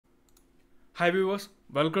Hi viewers,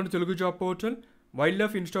 welcome to Telugu Job Portal. WII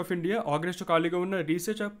Institute of India August ఖాళీగా ఉన్న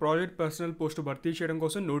research project personal post భర్తీ చేయడం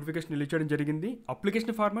కోసం notification release చేయడం జరిగింది.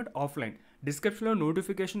 Application format offline. డిస్క్రిప్షన్లో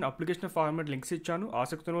నోటిఫికేషన్ అప్లికేషన్ ఫార్మాట్ లింక్స్ ఇచ్చాను.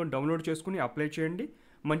 ఆసక్తితో డౌన్లోడ్ చేసుకుని అప్లై చేయండి.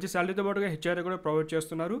 మంచి శాలరీతో పాటుగా హెచ్ఆర్ కూడా ప్రొవైడ్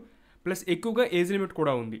చేస్తున్నారు. ప్లస్ ఎక్కువగా ఏజ్ లిమిట్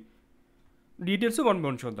కూడా ఉంది. డీటెయిల్స్ వన్ బై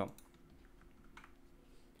వన్ చూద్దాం.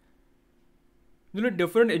 ఇందులో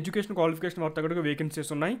డిఫరెంట్ ఎడ్యుకేషన్ క్వాలిఫికేషన్ వర్తకుడుగా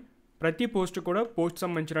వేకెన్సీస్ ఉన్నాయి. ప్రతి పోస్ట్ కూడా పోస్ట్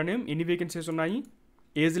సంబంధించిన నేమ్, ఎన్ని వేకెన్సీస్ ఉన్నాయి,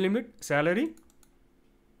 ఏజ్ లిమిట్, శాలరీ,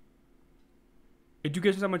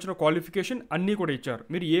 ఎడ్యుకేషన్ సంబంధించిన క్వాలిఫికేషన్ అన్నీ కూడా ఇచ్చారు.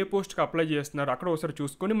 మీరు ఏ పోస్ట్కి అప్లై చేస్తున్నారు అక్కడ ఒకసారి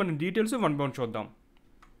చూసుకొని మనం డీటెయిల్స్ వన్ బై వన్ చూద్దాం.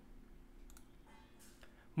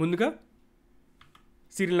 ముందుగా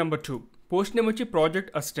సీరియల్ నెంబర్ 2 పోస్ట్ నేమ్ వచ్చి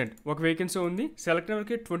ప్రాజెక్ట్ అసిస్టెంట్. ఒక వేకెన్సీ ఉంది. సెలెక్ట్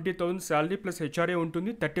వరకు 20,000 శాలరీ ప్లస్ హెచ్ఆర్ఏ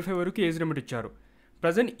ఉంటుంది. 35 వరకు ఏజ్ లిమిట్ ఇచ్చారు.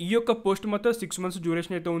 ప్రజెంట్ ఈ యొక్క పోస్ట్ మొత్తం 6 months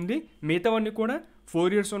డ్యూరేషన్ అయితే ఉంది. మిగతావన్నీ కూడా 4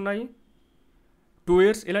 years ఉన్నాయి, 2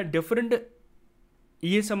 years, ఇలా డిఫరెంట్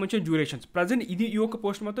ఇయర్స్ సంబంధించిన డ్యూరేషన్స్. ప్రజెంట్ ఈ యొక్క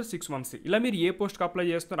పోస్ట్ మొత్తం 6 months. ఇలా మీరు ఏ పోస్ట్కి అప్లై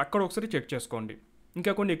చేస్తున్నారో అక్కడ ఒకసారి చెక్ చేసుకోండి.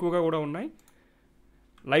 ఇంకా కొన్ని ఎక్కువగా కూడా ఉన్నాయి.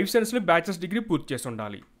 లైఫ్ సైన్స్లో బ్యాచిలర్స్ డిగ్రీ పూర్తి చేసి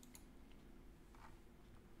ఉండాలి.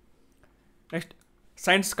 Next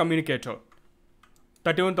science communicator.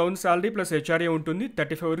 31,000 salary plus HRA ఉంటుంది.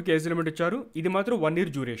 35 వరకు ఏజ్ లిమిట్ ఇచ్చారు. ఇది మాత్రం 1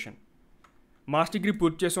 year డ్యూరేషన్. మాస్టర్ డిగ్రీ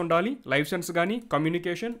పూర్తి చేసి ఉండాలి. లైఫ్ సైన్స్ కానీ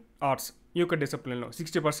కమ్యూనికేషన్, ఆర్ట్స్ ఈ యొక్క డిసిప్లిన్లో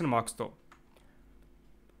 60% మార్క్స్తో.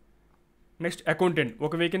 Next accountant.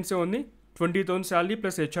 ఒక వేకెన్సీ ఉంది. 20,000 శాలరీ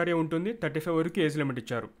ప్లస్ హెచ్ఆర్ఏ ఉంటుంది. 35 వరకు ఏజ్ లిమిట్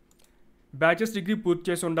ఇచ్చారు. బ్యాచిలర్స్ డిగ్రీ పూర్తి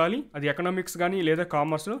చేసి ఉండాలి. అది ఎకనామిక్స్ కానీ లేదా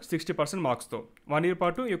కామర్స్లో 60% మార్క్స్తో. 1 year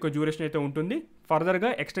పాటు ఈ యొక్క డ్యూరేషన్ అయితే ఉంటుంది.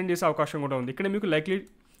 ఫర్దర్గా ఎక్స్టెండ్ చేసే అవకాశం కూడా ఉంది. ఇక్కడ మీకు లైక్లీ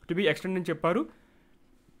టు బి ఎక్స్టెండ్ అని చెప్పారు.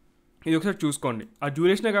 ఇది ఒకసారి చూసుకోండి. ఆ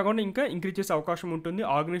డ్యూరేషనే కాకుండా ఇంకా ఇంక్రీజ్ చేసే అవకాశం ఉంటుంది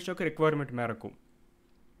ఆర్గనైజేషన్ యొక్క రిక్వైర్మెంట్ మేరకు.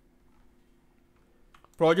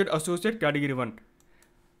 Project associate category 1.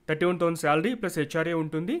 31,000 salary plus HRA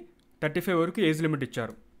ఉంటుంది. 35 వరకు ఏజ్ లిమిట్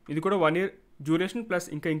ఇచ్చారు. ఇది కూడా 1 year డ్యూరేషన్ ప్లస్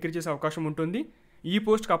ఇంకా ఇంక్రీజ్ చేసే అవకాశం ఉంటుంది. ఈ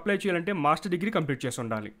పోస్ట్కి అప్లై చేయాలంటే మాస్టర్ డిగ్రీ కంప్లీట్ చేసి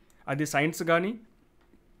ఉండాలి. అది సైన్స్ కానీ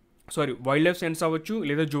వైల్డ్ లైఫ్ సైన్స్ అవ్వచ్చు,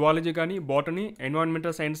 లేదా జువాలజీ కానీ, బాటనీ,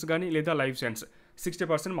 ఎన్వైరన్మెంటల్ సైన్స్ కానీ, లేదా లైఫ్ సైన్స్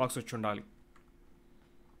 60% మార్క్స్ వచ్చి ఉండాలి.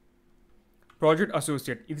 Project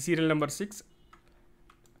associate. ఇది serial number 6.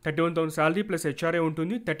 31,000 salary plus HRA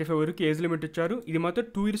ఉంటుంది. 35 వరకు ఏజ్ లిమిట్ ఇచ్చారు. ఇది మాత్రం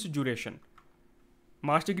 2 years డ్యూరేషన్.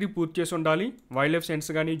 మాస్టర్ డిగ్రీ పూర్తి చేసి ఉండాలి. వైల్డ్ లైఫ్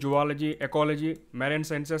సైన్స్ కానీ, zoology, ecology, marine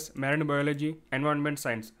sciences, marine biology, environment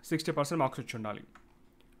science 60% marks వచ్చి ఉండాలి.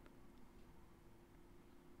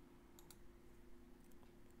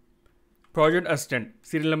 ప్రాజెక్ట్ అసిస్టెంట్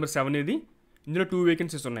సీరియల్ నెంబర్ 7 ఇది. ఇందులో 2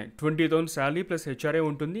 వేకెన్సీస్ ఉన్నాయి. 20,000 శాలరీ ప్లస్ హెచ్ఆర్ఏ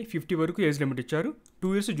ఉంటుంది. 50 వరకు ఏజ్ లిమిట్ ఇచ్చారు.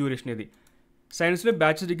 2 years డ్యూరేషన్ ఇది. సైన్స్లో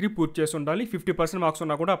బ్యాచిలర్ డిగ్రీ పూర్తి చేసి ఉండాలి. 50% మార్క్స్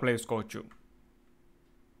ఉన్నా కూడా అప్లై చేసుకోవచ్చు.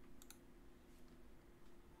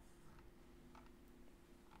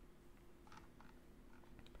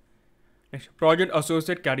 Next project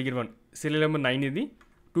associate category 1 serial number 9 ఇది.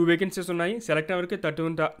 2 వేకెన్సీస్ ఉన్నాయి. సెలెక్ట్ వరకు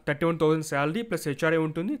 31,000 శాలరీ ప్లస్ హెచ్ఆర్ఏ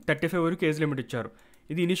ఉంటుంది. 35 వరకు ఏజ్ లిమిట్ ఇచ్చారు.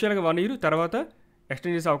 ఇది ఇనిషియల్గా 1 year, తర్వాత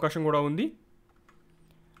ఎక్స్టెండ్ చేసే అవకాశం కూడా ఉంది.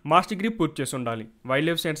 మాస్టర్ డిగ్రీ పూర్తి చేసి ఉండాలి. వైల్డ్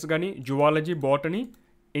లైఫ్ సైన్స్ కానీ, zoology, botany,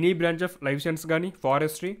 any branch of life science కానీ,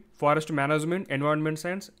 forestry, forest management, environment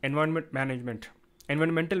science,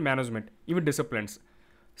 environmental management ఇవి డిసిప్లిన్స్.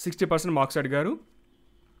 60% మార్క్స్ అడిగారు.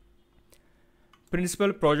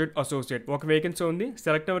 Principal project associate. ఒక వేకెన్సీ ఉంది.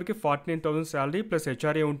 సెలెక్ట్ వరకు 49,000 శాలరీ ప్లస్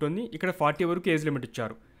హెచ్ఆర్ఏ ఉంటుంది. ఇక్కడ 40 వరకు ఏజ్ లిమిట్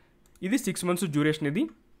ఇచ్చారు. ఇది 6 months డ్యూరేషన్. ఇది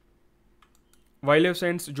wild life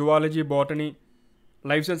science, zoology, botany,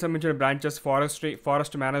 life science సంబంధించిన branches, forestry,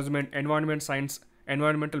 forest management, environment science,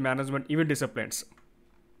 environmental management ఇవి disciplines.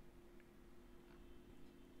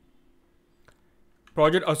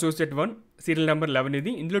 Project associate 1 serial number 11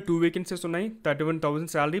 ఇది. ఇందులో 2 వేకెన్సీస్ ఉన్నాయి. 31,000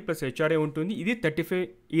 శాలరీ ప్లస్ హెచ్ఆర్ఏ ఉంటుంది. ఇది 35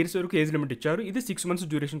 years వరకు ఏజ్ లిమిట్ ఇచ్చారు. ఇది 6 months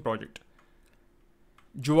duration project.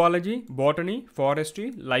 Zoology, botany, forestry,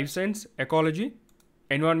 life science, ecology,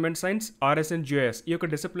 environment science, RS and GIS ఈ యొక్క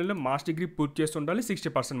డిసిప్లిన్లో మాస్టర్ డిగ్రీ పూర్తి చేసి ఉండాలి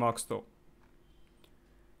 60% మార్క్స్తో.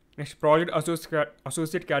 నెక్స్ట్ ప్రాజెక్ట్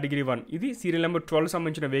అసోసియేట్ కేటగిరీ 1 ఇది సీరియల్ నెంబర్ 12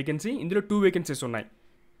 సంబంధించిన వేకెన్సీ. ఇందులో 2 వేకెన్సీస్ ఉన్నాయి.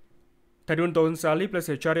 31,000 శాలరీ ప్లస్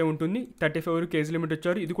హెచ్ఆర్ఏ ఉంటుంది. 35 వరకు ఏజ్ లిమిట్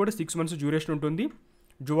ఇచ్చారు. ఇది కూడా 6 months డ్యూరేషన్ ఉంటుంది.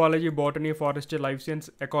 Zoology, botany, forestry, life science,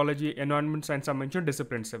 ecology, environment science సంబంధించిన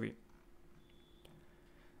డిసిప్లిన్స్ అవి.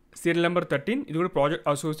 సీరియల్ నెంబర్ 13 ఇది కూడా ప్రాజెక్ట్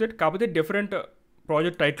అసోసియేట్, కాకపోతే డిఫరెంట్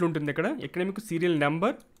ప్రాజెక్ట్ టైటిల్ ఉంటుంది. ఇక్కడ మీకు సీరియల్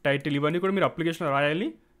నెంబర్, టైటిల్ ఇవన్నీ కూడా మీరు అప్లికేషన్ రాయాలి.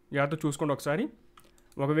 జాగ్రత్త చూసుకోండి ఒకసారి.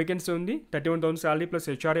 ఒక వేకెన్సీ ఉంది. 31,000 శాలరీ ప్లస్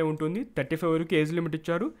హెచ్ఆర్ఏ ఉంటుంది. 35 వరకు ఏజ్ లిమిట్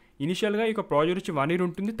ఇచ్చారు. ఇనిషియల్గా ఈ ప్రాజెక్ట్ వచ్చి 1 year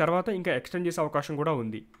ఉంటుంది. తర్వాత ఇంకా ఎక్స్టెండ్ చేసే అవకాశం కూడా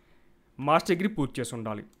ఉంది. మాస్టర్ డిగ్రీ పూర్తి చేసి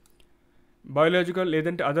ఉండాలి. బయాలజికల్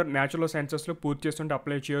లేదంటే అదర్ న్యాచురల్ సైన్సెస్లో పూర్తి చేస్తుంటే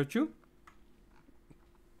అప్లై చేయొచ్చు.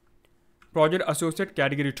 Project associate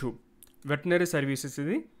category 2 veterinary services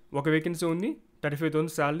ఇది. ఒక వేకెన్సీ ఉంది, 35,000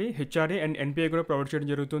 శాలరీ, హెచ్ఆర్ఏ అండ్ ఎన్పిఐ కూడా ప్రొవైడ్ చేయడం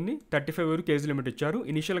జరుగుతుంది. 35 వరకు ఏజ్ లిమిట్ ఇచ్చారు.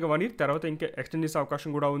 ఇనిషియల్గా 1 year, తర్వాత ఇంకా ఎక్స్టెండ్ చేసే అవకాశం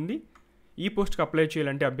కూడా ఉంది. ఈ పోస్ట్కి అప్లై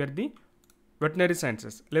చేయాలంటే అభ్యర్థి వెటనరీ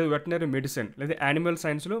సైన్సెస్ లేదా వెటనరీ మెడిసిన్ లేదా యానిమల్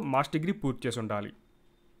సైన్స్లో మాస్టర్ డిగ్రీ పూర్తి చేసి ఉండాలి.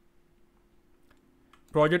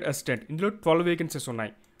 ప్రాజెక్ట్ అసిస్టెంట్, ఇందులో 12 వేకెన్సీస్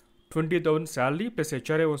ఉన్నాయి. 20,000 శాలరీ ప్లస్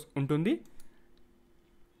హెచ్ఆర్ఏ ఉంటుంది.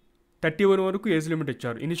 31 వరకు ఏజ్ లిమిట్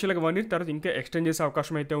ఇచ్చారు. ఇనిషియల్గా 1 year, తర్వాత ఇంకా ఎక్స్టెండ్ చేసే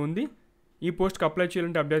అవకాశం అయితే ఉంది. ఈ పోస్ట్కి అప్లై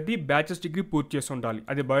చేయాలంటే అభ్యర్థి బ్యాచిలర్స్ డిగ్రీ పూర్తి చేసి ఉండాలి.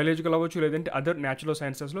 అది బయాలజికల్ అవ్వచ్చు, లేదంటే అదర్ న్యాచురల్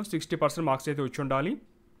సైన్సెస్లో 60% మార్క్స్ అయితే వచ్చి ఉండాలి.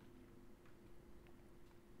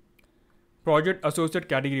 Project associate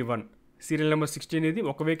category 1 serial number 16 ఇది.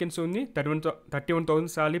 ఒక వేకెన్సీ ఉంది. 31,000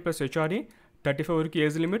 శాలరీ ప్లస్ హెచ్ఆర్ఏ, 35 వరకు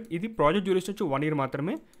ఏజ్ లిమిట్. ఇది ప్రాజెక్ట్ డ్యూరేషన్ వచ్చి 1 year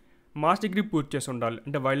మాత్రమే. మాస్టర్ డిగ్రీ పూర్తి చేసి ఉండాలి.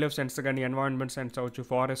 అంటే వైల్డ్ లైఫ్ సైన్స్ కానీ, ఎన్వైరన్మెంట్ సైన్స్ అవ్వచ్చు,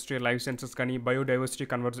 ఫారెస్ట్రీ, లైఫ్ సైన్సెస్ కానీ, బయోడైవర్సిటీ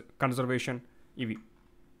కన్జర్వేషన్ ఇవి.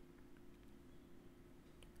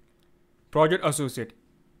 ప్రాజెక్ట్ అసోసియేట్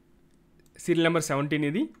సీరియల్ నెంబర్ 17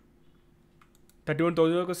 ఇది.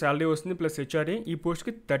 31,000 వరకు శాలరీ వస్తుంది ప్లస్ హెచ్ఆర్ఏ. ఈ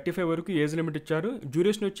పోస్ట్కి 35 వరకు ఏజ్ లిమిట్ ఇచ్చారు.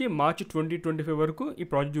 డ్యూరేషన్ వచ్చి మార్చ్ 2025 వరకు ఈ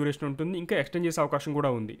ప్రాజెక్ట్ డ్యూరేషన్ ఉంటుంది. ఇంకా ఎక్స్టెండ్ చేసే అవకాశం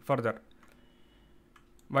కూడా ఉంది further.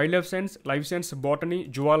 Wild life science, life science, botany,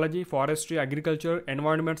 zoology, forestry, agriculture,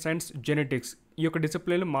 environment science, genetics ఈ యొక్క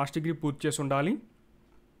డిసిప్లిన్లో మాస్టర్ డిగ్రీ పూర్తి చేసి ఉండాలి.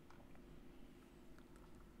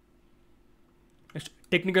 నెక్స్ట్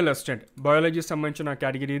టెక్నికల్ అసిస్టెంట్ బయాలజీకి సంబంధించిన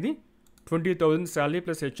కేటగిరీ ఇది. 20,000 శాలరీ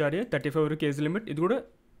ప్లస్ హెచ్ఆర్ఏ, 35 వరకు ఏజ్ లిమిట్. ఇది కూడా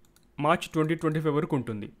మార్చ్ 2025 వరకు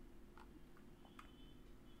ఉంటుంది.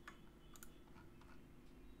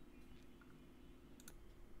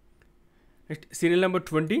 Next serial number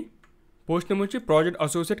 20 post number వచ్చి ప్రాజెక్ట్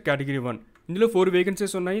అసోసియేట్ కేటగిరీ 1. ఇందులో 4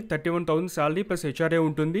 వేకెన్సీస్ ఉన్నాయి. 31,000 శాలరీ ప్లస్ హెచ్ఆర్ఏ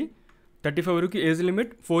ఉంటుంది. 35 వరకు ఏజ్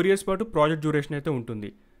లిమిట్. 4 years పాటు ప్రాజెక్ట్ డ్యూరేషన్ అయితే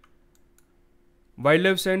ఉంటుంది. Wild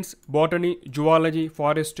life science, botany, zoology,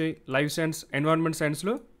 forestry, life science, environment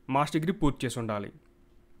సైన్స్లో మాస్టర్ డిగ్రీ పూర్తి చేసి ఉండాలి.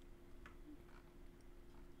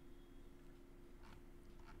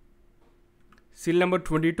 Seal number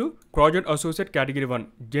 22 project associate category 1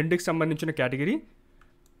 genetics సంబంధించిన కేటగిరీ.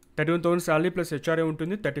 31,000 శాలరీ ప్లస్ హెచ్ఆర్ఏ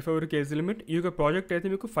ఉంటుంది. 35 వరకు ఏజ్ లిమిట్. ఈ యొక్క ప్రాజెక్ట్ అయితే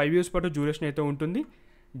మీకు 5 years పాటు డ్యూరేషన్ అయితే ఉంటుంది.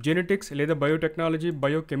 జెనెటిక్స్ లేదా biotechnology,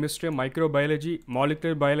 biochemistry, microbiology,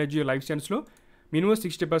 molecular biology, life సైన్స్లో మినిమం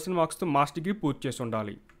 60% మార్క్స్తో మాస్టర్ డిగ్రీ పూర్తి చేసి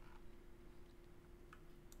ఉండాలి.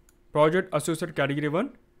 ప్రాజెక్ట్ అసోసియేట్ కేటగిరీ 1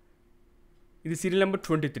 ఇది సీరియల్ నెంబర్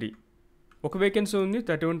 23. ఒక వేకెన్సీ ఉంది.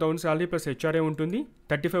 31,000 శాలరీ ప్లస్ హెచ్ఆర్ఏ ఉంటుంది.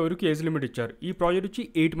 35 వరకు ఏజ్ లిమిట్ ఇచ్చారు. ఈ ప్రాజెక్ట్ వచ్చి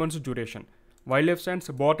 8 months duration. Wild life science,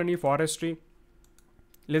 botany, forestry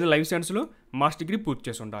లేదా లైఫ్ సైన్స్లో మాస్టర్ డిగ్రీ పూర్తి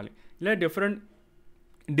చేసి ఉండాలి. ఇలా డిఫరెంట్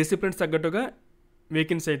డిసిప్లిన్స్ తగ్గట్టుగా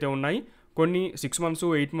వేకెన్సీ అయితే ఉన్నాయి. కొన్ని 6 months,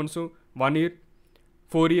 8 months, 1 year,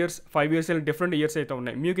 4 years, 5 years ఇలా డిఫరెంట్ ఇయర్స్ అయితే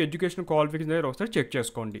ఉన్నాయి. మీకు ఎడ్యుకేషన్ క్వాలిఫికేషన్ దగ్గర ఒకసారి చెక్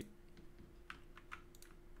చేసుకోండి.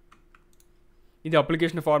 ఇది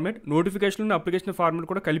అప్లికేషన్ ఫార్మేట్. నోటిఫికేషన్లో అప్లికేషన్ ఫార్మేట్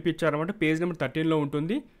కూడా కలిపి ఇచ్చారన్నమాట. పేజ్ నెంబర్ 13లో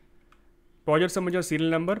ఉంటుంది. ప్రాజెక్ట్ సంబంధించిన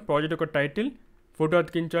సీరియల్ నెంబర్, ప్రాజెక్ట్ యొక్క టైటిల్, ఫోటో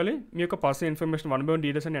అతికించాలి. మీ యొక్క పర్సనల్ ఇన్ఫర్మేషన్ 1 by 1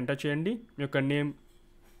 డీటెయిల్స్ అని ఎంటర్ చేయండి. మీ యొక్క name,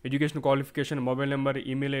 education qualification, mobile number,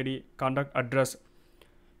 email ID, contact address,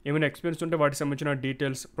 ఏమైనా ఎక్స్పీరియన్స్ ఉంటే వాటికి సంబంధించిన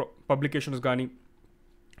డీటెయిల్స్, పబ్లికేషన్స్ కానీ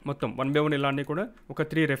మొత్తం 1 by 1 ఇలాంటివి కూడా ఒక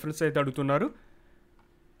 3 references అయితే అడుగుతున్నారు.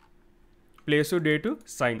 Place, date,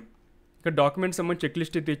 sign. ఇక్కడ డాక్యుమెంట్స్ సంబంధించి చెక్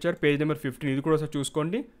లిస్ట్ అయితే ఇచ్చారు. పేజ్ నెంబర్ 15 ఇది కూడా ఒకసారి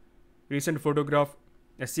చూసుకోండి. Recent photograph,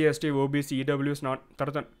 SC, ST, OBC, EWS,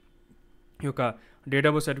 తర్వాత ఈ యొక్క డేట్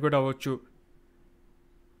ఆఫ్ బర్త్ సర్టిఫికేట్ అవ్వచ్చు,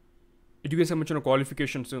 ఎడ్యుకేషన్ సంబంధించిన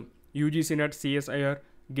qualifications, UGC net, CSIR,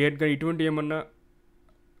 gate కానీ ఇటువంటి ఏమన్నా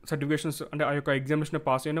సర్టిఫికేషన్స్ అంటే ఆ యొక్క ఎగ్జామినేషన్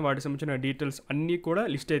పాస్ అయినా వాటికి సంబంధించిన డీటెయిల్స్ అన్నీ కూడా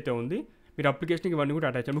లిస్ట్ అయితే ఉంది. మీరు అప్లికేషన్కి ఇవన్నీ కూడా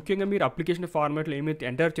అటాచ్ చేయాలి. ముఖ్యంగా మీరు అప్లికేషన్ ఫార్మాట్లో ఏమైతే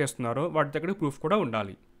ఎంటర్ చేస్తున్నారో వాటి దగ్గర ప్రూఫ్ కూడా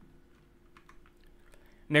ఉండాలి.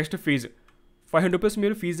 నెక్స్ట్ ఫీజు 500 rupees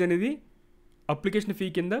మీరు ఫీజు అనేది అప్లికేషన్ ఫీ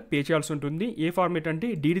కింద పే చేయాల్సి ఉంటుంది. ఏ ఫార్మేట్ అంటే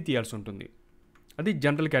డీడీ తీయాల్సి ఉంటుంది. అది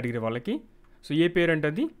జనరల్ కేటగిరీ వాళ్ళకి. సో ఏ పేరు అంటే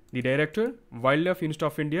అది the director, wild life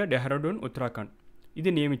institute of India, Dehradun, Uttarakhand.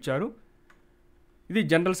 ఇది నేమ్ ఇచ్చారు. ఇది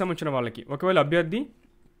జనరల్ సంబంధించిన వాళ్ళకి. ఒకవేళ అభ్యర్థి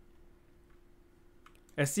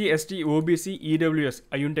ఎస్సీ, ఎస్టీ, ఓబీసీ, ఈడబ్ల్యూఎస్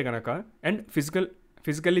అయి ఉంటే కనుక అండ్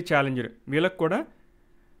ఫిజికల్లీ ఛాలెంజ్డ్ వీళ్ళకి కూడా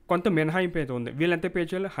కొంత మినహాయింపు అయితే ఉంది. వీళ్ళు ఎంత పే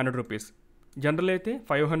చేయాలి? 100 rupees. జనరల్ అయితే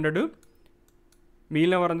 500,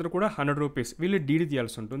 మిగిలిన వారందరూ కూడా 100 rupees వీళ్ళు డీడీ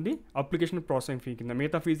తీయాల్సి ఉంటుంది అప్లికేషన్ ప్రాసెసింగ్ ఫీ కింద.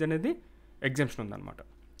 మిగతా ఫీజు అనేది ఎగ్జామ్షన్ ఉందన్నమాట.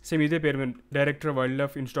 సేమ్ ఇదే పేరు మీద director, wild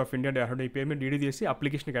life institute of India, Dehradun ఈ పేరు మీద డీడీ తీసి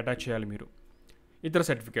అప్లికేషన్కి అటాచ్ చేయాలి మీరు. ఇతర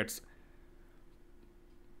సర్టిఫికేట్స్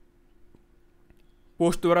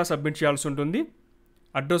పోస్ట్ ద్వారా సబ్మిట్ చేయాల్సి ఉంటుంది.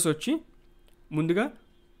 అడ్రస్ వచ్చి ముందుగా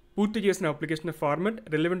పూర్తి చేసిన application format,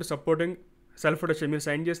 relevant supporting self attest మీరు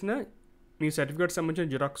సైన్ చేసిన మీ సర్టిఫికేట్ సంబంధించిన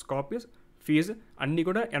జిరాక్స్ కాపీస్, ఫీజు అన్నీ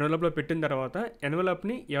కూడా ఎన్వలప్లో పెట్టిన తర్వాత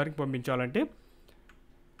ఎన్వలప్ని ఎవరికి పంపించాలంటే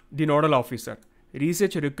the nodal officer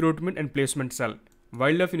research recruitment and placement cell,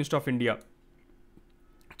 wild life institute of India,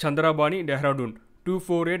 చంద్రాబాని, Dehradun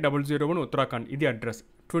 24801 Uttarakhand. ఇది అడ్రస్.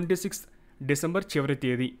 26 డిసెంబర్ చివరి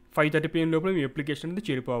తేదీ 5:30 PM లోపల మీ అప్లికేషన్ అనేది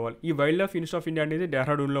చేరిపోవాలి. ఈ wild life institute of India అనేది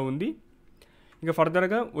డెహ్రాడూన్లో ఉంది. ఇంకా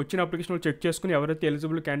ఫర్దర్గా వచ్చిన అప్లికేషన్ చెక్ చేసుకుని ఎవరైతే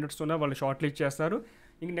ఎలిజిబుల్ క్యాండిడేట్స్ ఉన్నారో వాళ్ళు షార్ట్ లిస్ట్ చేస్తారు.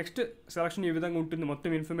 ఇంక నెక్స్ట్ సెలక్షన్ ఈ విధంగా ఉంటుంది. మొత్తం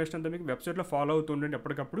ఇన్ఫర్మేషన్ అంతా మీకు వెబ్సైట్లో ఫాలో అవుతూ ఉండండి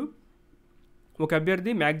ఎప్పటికప్పుడు. ఒక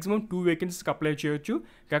అభ్యర్థి మ్యాక్సిమం 2 వేకెన్సీస్కి అప్లై చేయొచ్చు.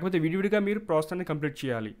 కాకపోతే విడివిడిగా మీరు ప్రాసెస్ అనేది కంప్లీట్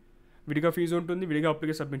చేయాలి. విడిగా ఫీజు ఉంటుంది, విడిగా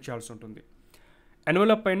అప్లికేషన్ సబ్మిట్ చేయాల్సి ఉంటుంది.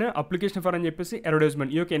 ఎన్వలప్ పైన అప్లికేషన్ ఫర్ అని చెప్పేసి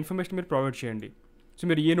అడ్వర్టైజ్మెంట్, ఈ యొక్క ఇన్ఫర్మేషన్ మీరు ప్రొవైడ్ చేయండి. సో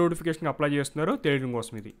మీరు ఏ నోటిఫికేషన్ అప్లై చేస్తున్నారో తెలియడం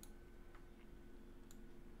కోసం ఇది.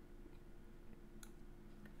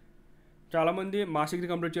 చాలామంది మాస్టర్ డిగ్రీ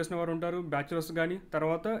కంప్లీట్ చేసిన వారు ఉంటారు, బ్యాచిలర్స్ కానీ,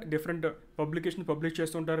 తర్వాత డిఫరెంట్ పబ్లికేషన్ పబ్లిష్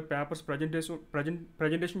చేస్తుంటారు, పేపర్స్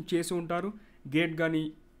ప్రజెంటేషన్ చేసి ఉంటారు, గేట్ కానీ,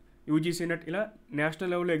 యూజీసీ నెట్ ఇలా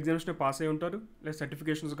నేషనల్ లెవెల్లో ఎగ్జామ్స్ని పాస్ అయి ఉంటారు, లేదా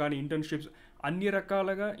సర్టిఫికేషన్స్ కానీ, ఇంటర్న్షిప్స్ అన్ని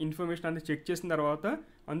రకాలుగా ఇన్ఫర్మేషన్ అనేది చెక్ చేసిన తర్వాత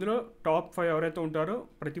అందులో టాప్ 5 ఎవరైతే ఉంటారో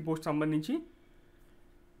ప్రతి పోస్ట్ సంబంధించి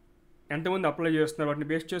ఎంతమంది అప్లై చేస్తున్నారు వాటిని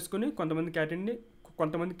బేస్ చేసుకుని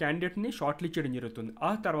కొంతమంది క్యాండిడేట్ని షార్ట్ లిస్ట్ చేయడం జరుగుతుంది. ఆ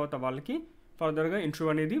తర్వాత వాళ్ళకి ఫర్దర్గా ఇంటర్వ్యూ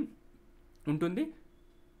అనేది ఉంటుంది.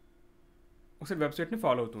 ఒకసారి వెబ్సైట్ని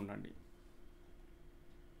ఫాలో అవుతూ ఉండండి.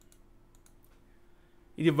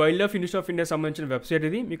 ఇది wild life institute of India సంబంధించిన వెబ్సైట్.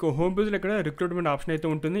 ఇది మీకు హోమ్ పేజ్లో ఇక్కడ రిక్రూట్మెంట్ ఆప్షన్ అయితే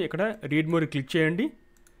ఉంటుంది. ఇక్కడ రీడ్ మోర్ క్లిక్ చేయండి.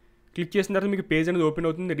 క్లిక్ చేసిన తర్వాత మీకు పేజ్ అనేది ఓపెన్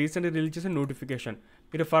అవుతుంది. రీసెంట్గా రిలీజ్ చేసిన నోటిఫికేషన్.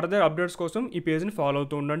 మీరు ఫర్దర్ అప్డేట్స్ కోసం ఈ పేజ్ని ఫాలో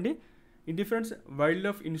అవుతూ ఉండండి. ఇది friends wild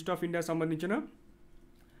life institute of India సంబంధించిన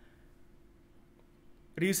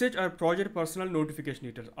research are project personal notification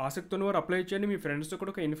details. ఆసక్తి ఉన్నవారు అప్లై చేయండి. మీ ఫ్రెండ్స్తో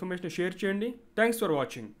కూడా ఒక ఇన్ఫర్మేషన్ షేర్ చేయండి. Thanks for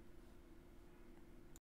watching.